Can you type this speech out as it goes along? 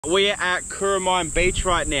We're at Kurrimine Beach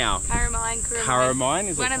right now. Kurrimine,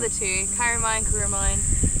 is one of the two. Kurrimine.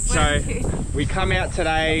 So we come out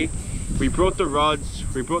today, we brought the rods,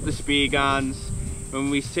 we brought the spear guns, and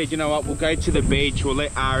we said, you know what, we'll go to the beach, we'll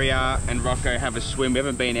let Aria and Rocco have a swim. We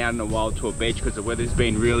haven't been out in a while to a beach because the weather's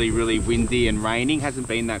been really windy and raining, hasn't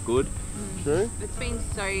been that good. True. It's been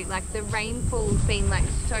so, like, the rainfall's been like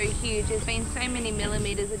so huge. There's been so many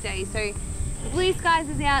millimeters a day. So blue skies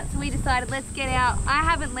is out, so we decided let's get out. I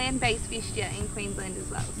haven't land-based fished yet in Queensland as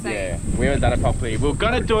well. So yeah, we haven't done it properly. We're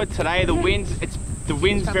gonna do it today. The wind's it's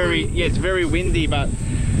very windy, but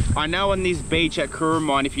I know on this beach at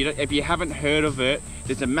Kurrimine, if you haven't heard of it,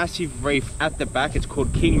 there's a massive reef at the back. It's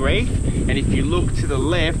called King Reef, and if you look to the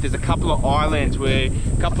left, there's a couple of islands where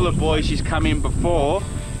a couple of boys just come in before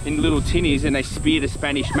in little tinnies and they spear the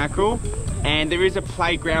Spanish mackerel. And there is a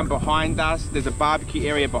playground behind us. There's a barbecue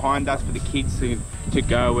area behind us for the kids to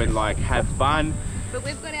go and like have fun. But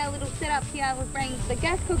we've got our little setup here. We've bring the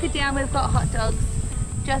gas cooker down. We've got hot dogs,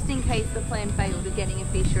 just in case the plan failed of getting a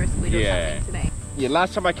fish or a squid or something today. Yeah,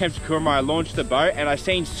 last time I came to Kurrimine, I launched the boat and I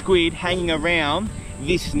seen squid hanging around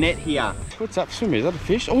this net here. What's up, swimmer? Is that a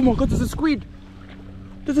fish? Oh my God, there's a squid.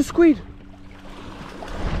 There's a squid.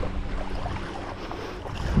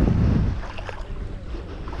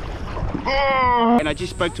 And I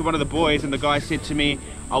just spoke to one of the boys and the guy said to me,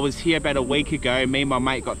 I was here about a week ago, me and my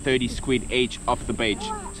mate got 30 squid each off the beach.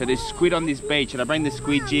 So there's squid on this beach and I bring the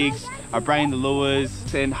squid jigs, I bring the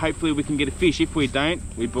lures, and hopefully we can get a fish. If we don't,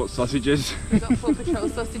 we bought sausages. We got Paw Patrol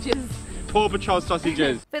sausages. Paw Patrol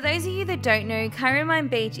sausages. For those of you that don't know, Kurrimine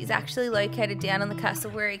Beach is actually located down on the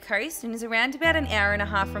Cassowary Coast and is around about an hour and a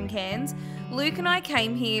half from Cairns. Luke and I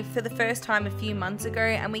came here for the first time a few months ago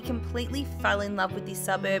and we completely fell in love with this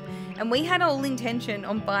suburb, and we had all intention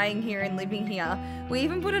on buying here and living here. We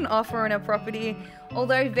even put an offer on our property,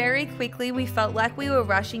 although very quickly we felt like we were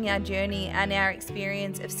rushing our journey and our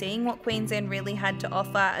experience of seeing what Queensland really had to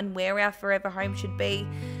offer and where our forever home should be.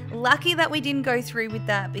 Lucky that we didn't go through with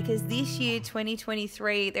that, because this year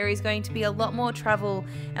 2023 there is going to be a lot more travel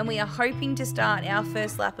and we are hoping to start our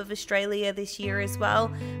first lap of Australia this year as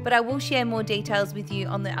well, but I will share more details with you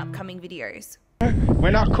on the upcoming videos.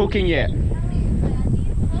 We're not cooking yet.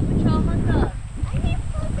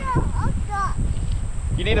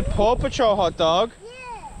 You need a Paw Patrol hot dog?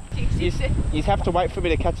 Yeah. You have to wait for me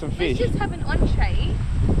to catch some fish. Let's just have an entree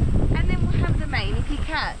and then we'll have the main if you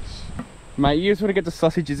catch. Mate, you just want to get the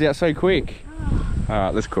sausages out so quick. Oh.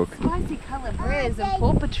 Alright, let's cook. Spicy coloured breads and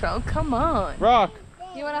Paw Patrol, come on. Rock!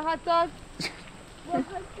 You want a hot dog? Hot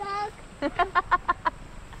dog?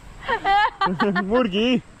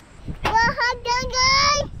 Murgi! Hot dog,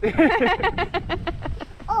 guys!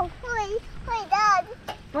 Oh, hi,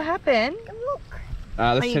 Dad. What happened? Look.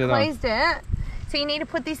 Let's you turn it on. closed it. So you need to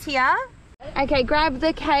put this here. Okay, grab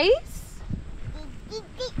the case.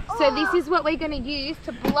 So this is what we're going to use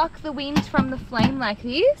to block the wind from the flame like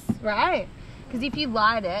this, right? Because if you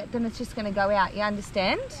light it, then it's just going to go out, you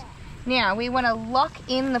understand? Now, we want to lock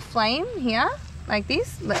in the flame here, like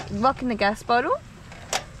this. Lock in the gas bottle,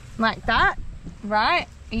 like that, right?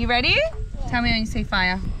 Are you ready? Yeah. Tell me when you see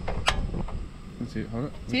fire. Let's see, hold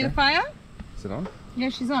it. See the fire? Is it on? Yeah,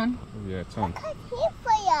 she's on. Oh yeah, it's on. I can't hear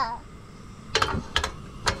fire.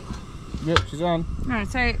 Yep, she's on. Alright,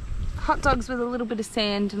 so hot dogs with a little bit of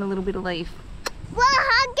sand and a little bit of leaf. What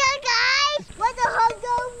hot dog, guys? What the hot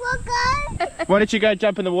dog, guys? Why don't you go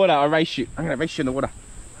jump in the water? I'll race you. I'm going to race you in the water.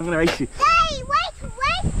 I'm going to race you. Hey, wait,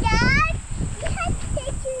 Dad. You have to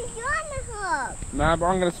take you on the hook. Nah, but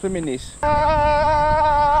I'm going to swim in this. I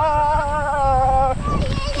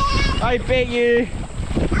bet you.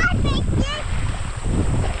 I bet you.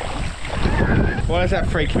 Why does that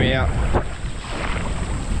freak me out?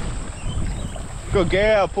 Good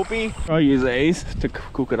girl, puppy. I use these to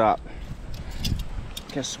cook it up.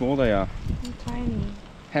 Look how small they are. They're tiny.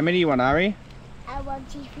 How many do you want, Ari? I want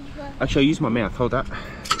cheese pizza. Actually, I'll use my mouth. Hold that.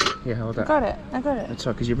 Yeah, hold that. I got it. That's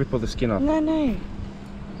right, because you rip all the skin off. No.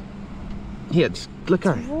 Here, just let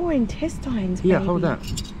go. Raw intestines, Here, baby. hold that.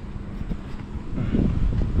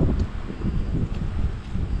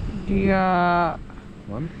 Yeah.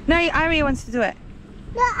 One. No, Ari wants to do it.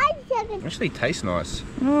 No, I just have to. Actually tastes nice.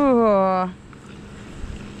 Oh.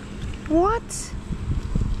 What?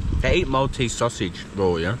 They eat Maltese sausage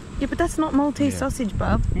raw, yeah? Yeah, but that's not Maltese sausage,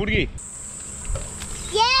 bub. Murgi.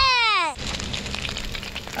 Yeah!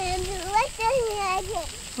 And let's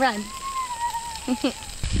Run.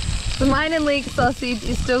 The mine and Luke's sausage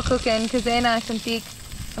is still cooking because they're nice and thick.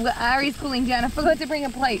 I've got Ari's cooling down. I forgot to bring a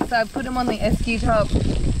plate, so I put them on the SQ top.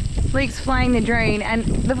 Luke's flying the drone, and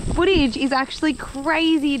the footage is actually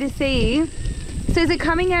crazy to see. So is it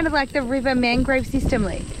coming out of like the river mangrove system,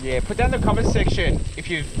 Lee? Yeah, put down in the comment section if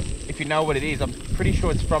you know what it is. I'm pretty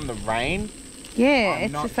sure it's from the rain. Yeah,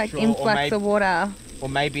 it's just like influx of water. Or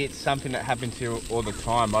maybe it's something that happens here all the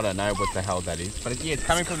time. I don't know what the hell that is. But yeah, it's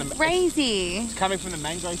coming from the... Crazy. It's coming from the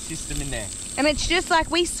mangrove system in there. And it's just like,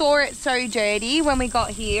 we saw it so dirty when we got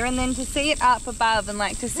here, and then to see it up above and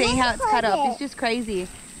like to see how it's cut up is just crazy.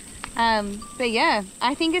 But yeah,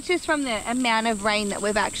 I think it's just from the amount of rain that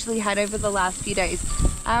we've actually had over the last few days.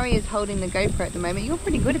 Ari is holding the GoPro at the moment. You're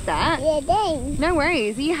pretty good at that. Yeah, thanks. No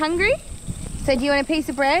worries. Are you hungry? So do you want a piece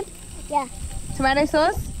of bread? Yeah. Tomato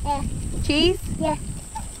sauce? Yeah. Cheese? Yeah.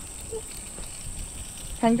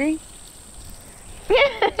 Hungry?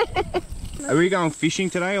 Are we going fishing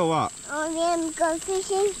today or what? Oh, yeah, I'm going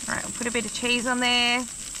fishing. Alright, we'll put a bit of cheese on there.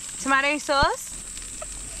 Tomato sauce.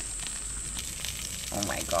 Oh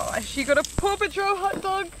my gosh, you got a Paw Patrol hot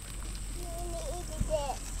dog.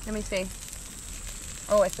 Let me see.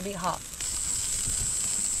 Oh, it's a bit hot.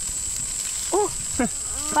 Oh,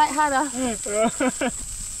 bite harder.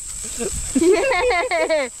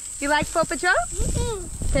 Yeah. You like Paw Patrol?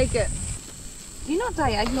 Take it. Do you not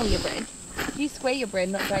diagonal your bread? Do you square your bread,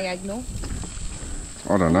 not diagonal?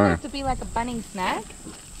 I don't Does it know. have to be like a bunny snack?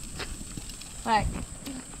 Like,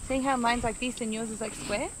 see how mine's like this and yours is like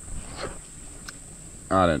square?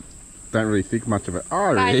 I don't really think much of it.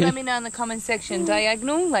 Oh, Guys, really? let me know in the comment section.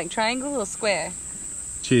 Diagonal, like triangle or square?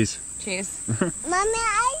 Cheers. Cheers. Mommy,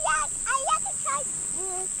 I like to try.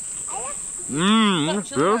 Mmm, that's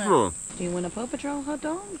beautiful. Do you want a Paw Patrol hot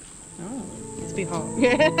dog? Oh, it's a bit hot.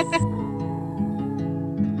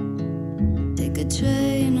 Take a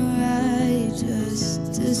train ride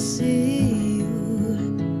just to see you.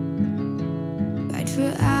 Ride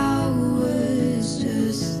for hours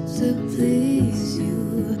just to please you.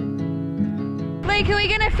 Luke, are we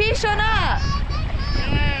gonna fish or not?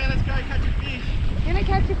 Yeah, let's go catch a fish. You gonna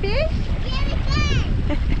catch a fish?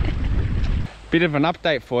 Bit of an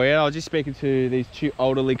update for you. I was just speaking to these two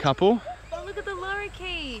elderly couple. Oh, look at the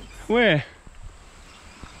lorikeets. Where?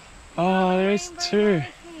 Oh, there is two.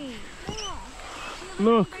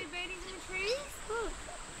 Look. Birdies in the trees? Look.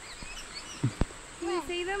 Can you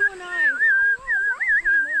see them or no? Hey,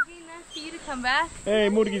 Morgan, nice for you to come back. Hey,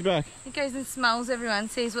 Mortigy's back. He goes and smells everyone,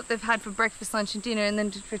 sees what they've had for breakfast, lunch and dinner, and then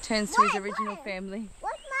just returns to his original family.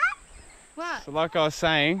 What's What? So like I was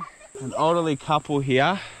saying, an elderly couple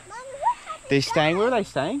here. They're staying, where are they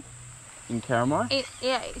staying? In Kurrimine?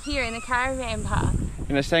 Yeah, here in the caravan park. And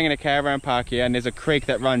they're staying in a caravan park here, and there's a creek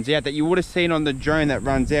that runs out that you would have seen on the drone that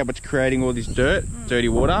runs out, which is creating all this dirt, dirty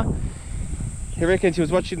water. He reckons he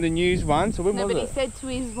was watching the news once, so when No, was but it? he said to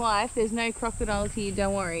his wife, there's no crocodiles here,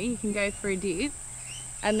 don't worry, you can go for a dip.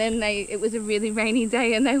 And then it was a really rainy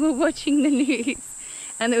day and they were watching the news.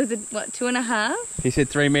 And there was a, what, 2.5? He said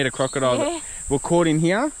 3-metre crocodiles were caught in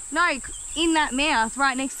here. No, in that mouth,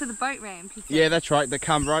 right next to the boat ramp. He said. Yeah, that's right. They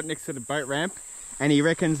come right next to the boat ramp. And he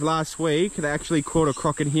reckons last week they actually caught a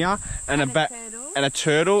croc in here and a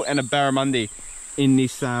turtle and a barramundi in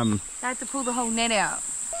this. They had to pull the whole net out.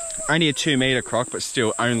 Only a 2-metre croc, but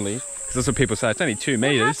still only. Because that's what people say. It's only 2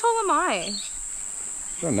 Well, how metres. tall am I?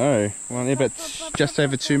 I don't know. Well, yeah, but just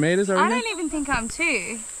over 2 metres, I I reckon. don't even think I'm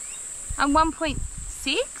 2. I'm 1.6.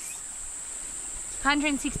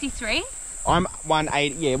 163. I'm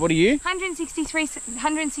 180. Yeah, what are you? 163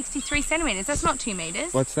 centimetres. That's not 2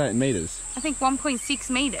 metres. What's that in metres? I think 1.6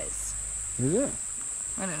 metres. Is it?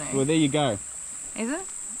 I don't know. Well, there you go. Is it?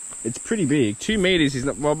 It's pretty big. 2 metres is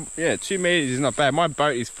not, well, yeah, 2 metres is not bad. My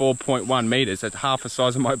boat is 4.1 metres. That's half the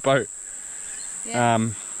size of my boat. Yeah.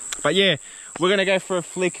 But yeah, we're going to go for a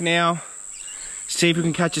flick now. See if we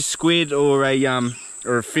can catch a squid or a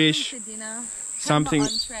fish. For dinner. Something,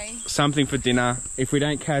 Entree. something for dinner. If we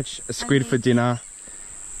don't catch a squid for dinner,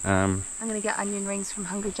 I'm going to get onion rings from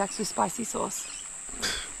Hungry Jack's with spicy sauce.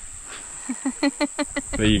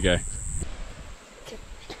 there you go.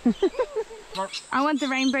 I want the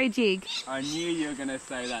rainbow jig. I knew you were going to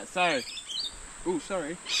say that. So, oh,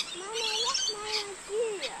 sorry.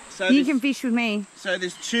 So You can fish with me. So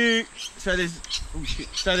there's two. So there's. Oh shit.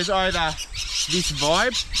 So there's either this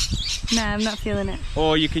vibe, No, I'm not feeling it.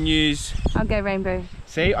 or you can use. I'll go rainbow.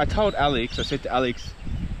 See, I told Alex. I said to Alex,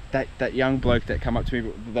 that young bloke that come up to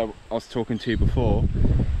me that I was talking to before.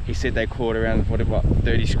 He said they caught around what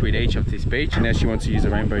 30 squid each off this beach, and now she wants to use a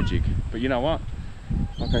rainbow jig. But you know what?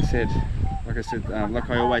 Like I said, like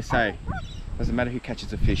I always say, doesn't matter who catches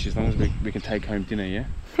the fish as long as we can take home dinner. Yeah.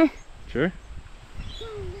 Sure.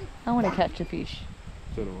 I want to catch a fish.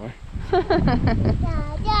 So do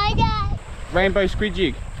I. Rainbow squid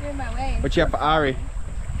jig. You're in my way. What you up for Ari?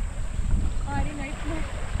 Oh, I didn't open it.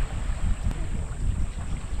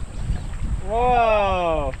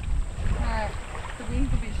 Whoa! Alright, the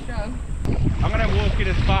wind's a bit strong. I'm gonna walk it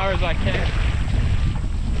as far as I can.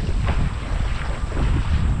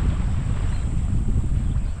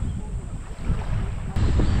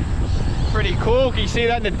 Pretty cool. Can you see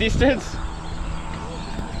that in the distance?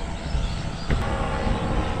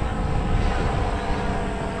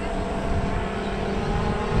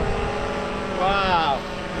 Wow.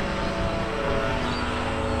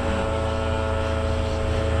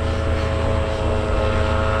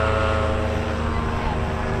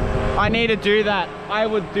 I need to do that. I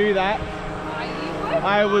would do that.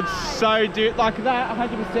 I would so do like that.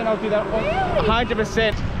 100%. I'll do that.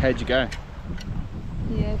 100%. How'd you go?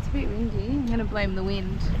 Yeah, it's a bit windy. I'm gonna blame the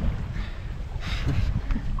wind.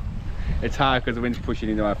 It's hard because the wind's pushing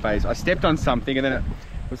into my face. I stepped on something and then it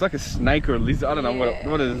was like a snake or a lizard. I don't know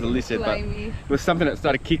what it is, a lizard, but it was something that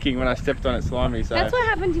started kicking when I stepped on it, slimy. So that's what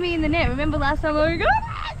happened to me in the net. Remember last time I was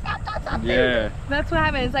like, yeah. That's what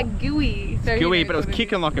happened. It's like gooey. So Gooey, but it was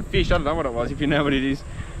kicking like a fish. I don't know what it was. If you know what it is,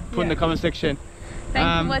 put in the comment section.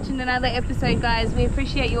 Thanks for watching another episode, guys. We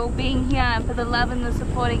appreciate you all being here and for the love and the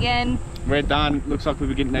support again. We're done. Looks like we'll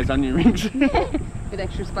be getting those onion rings. With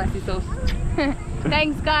extra spicy sauce.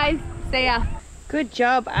 Thanks, guys. See ya. Good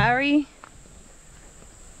job, Ari.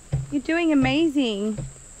 You're doing amazing.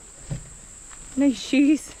 No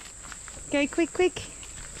shoes. Go quick, quick.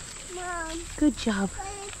 Mom, Good job.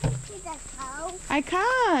 can you pick that cow? I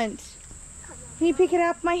can't. Can you pick it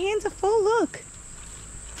up? My hands are full, look.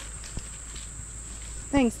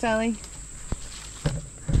 Thanks, darling.